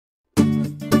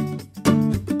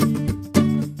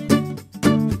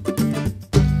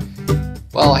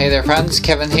Well, hey there friends,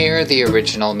 Kevin here, the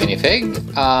original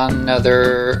Minifig.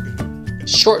 Another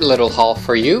short little haul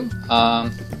for you. I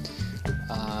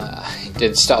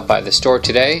did stop by the store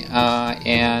today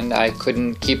and I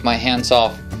couldn't keep my hands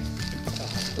off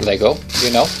Lego, you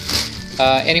know.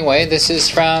 Anyway, this is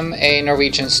from a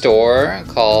Norwegian store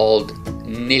called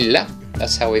Nille,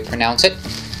 that's how we pronounce it.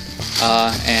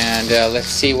 And let's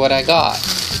see what I got.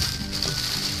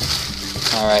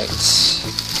 Alright.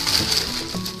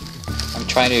 I'm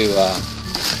trying to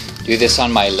do this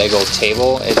on my Lego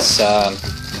table. It's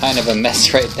kind of a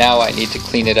mess right now. I need to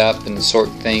clean it up and sort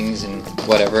things and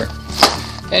whatever.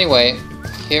 Anyway,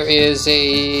 here is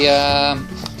a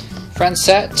friend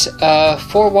set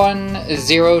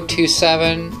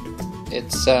 41027.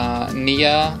 It's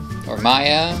Mia or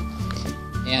Maya,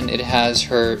 and it has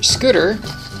her scooter.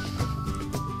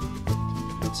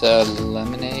 It's a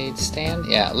lemonade stand?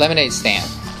 Yeah, lemonade stand.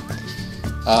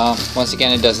 Once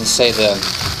again, it doesn't say the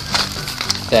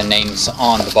names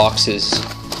on the boxes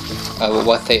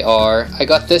what they are. I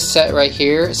got this set right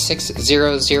here,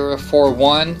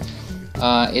 60041.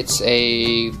 It's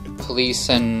a police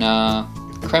and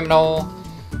criminal.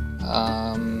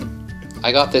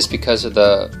 I got this because of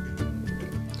the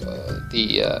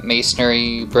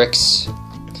masonry bricks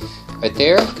right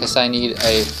there, because I need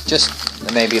just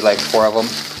maybe like 4 of them.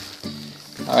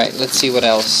 Alright, let's see what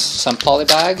else. Some poly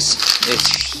bags.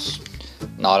 It's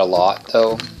not a lot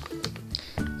though.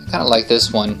 I kind of like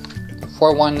this one.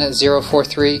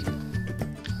 41043.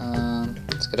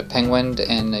 It's got a penguin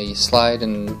and a slide,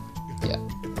 and yeah.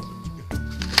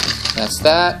 That's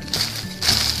that.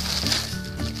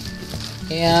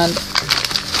 And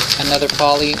another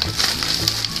poly.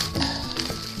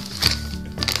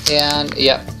 And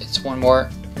yeah, it's one more.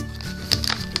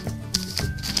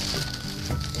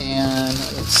 And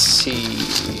let's see,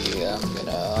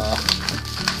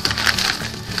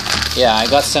 I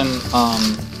got some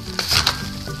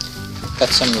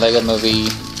Lego Movie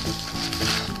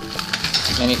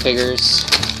minifigures,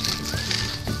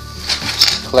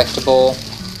 collectible.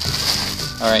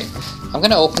 Alright, I'm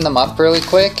gonna open them up really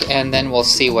quick and then we'll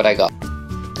see what I got.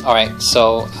 Alright,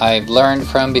 so I've learned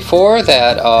from before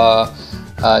that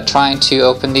trying to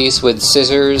open these with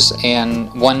scissors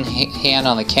and one hand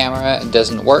on the camera, it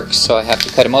doesn't work, so I have to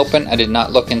cut them open. I did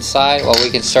not look inside. Well,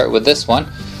 we can start with this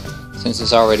one since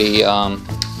it's already ooh,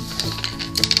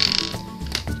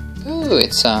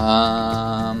 it's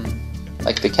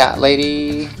like the cat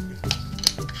lady.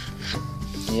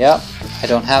 Yep, I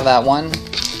don't have that one.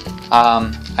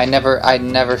 I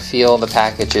never feel the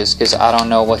packages because I don't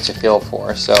know what to feel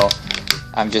for, so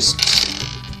I'm just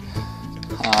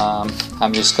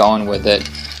going with it.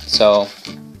 So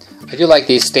I do like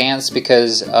these stands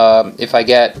because if I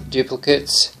get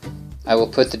duplicates, I will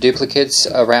put the duplicates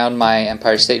around my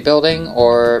Empire State Building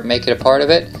or make it a part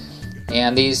of it.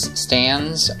 And these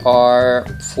stands are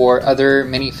for other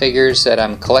minifigures that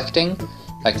I'm collecting,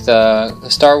 like the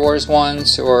Star Wars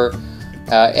ones, or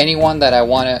any one that I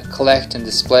want to collect and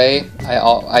display.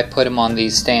 I put them on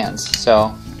these stands.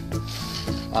 So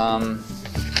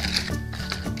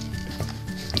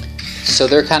so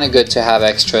they're kind of good to have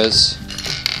extras.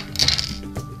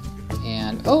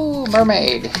 And oh,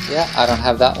 mermaid! Yeah, I don't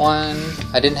have that one.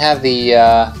 I didn't have the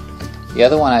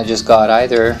other one I just got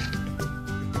either.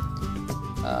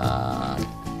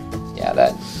 Yeah,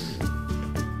 that.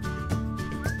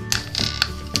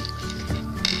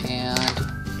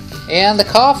 And the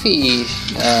coffee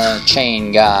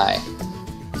chain guy.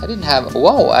 I didn't have.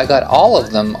 Whoa! I got all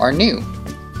of them are new.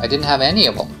 I didn't have any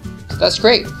of them. So that's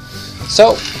great.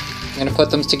 So I'm gonna put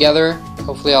them together.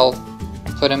 Hopefully I'll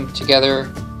put them together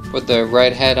with the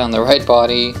right head on the right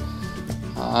body.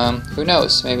 Who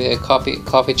knows? Maybe a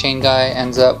coffee chain guy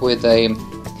ends up with a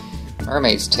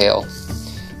mermaid's tail.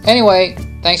 Anyway,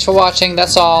 thanks for watching.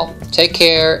 That's all. Take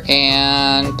care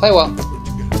and play well.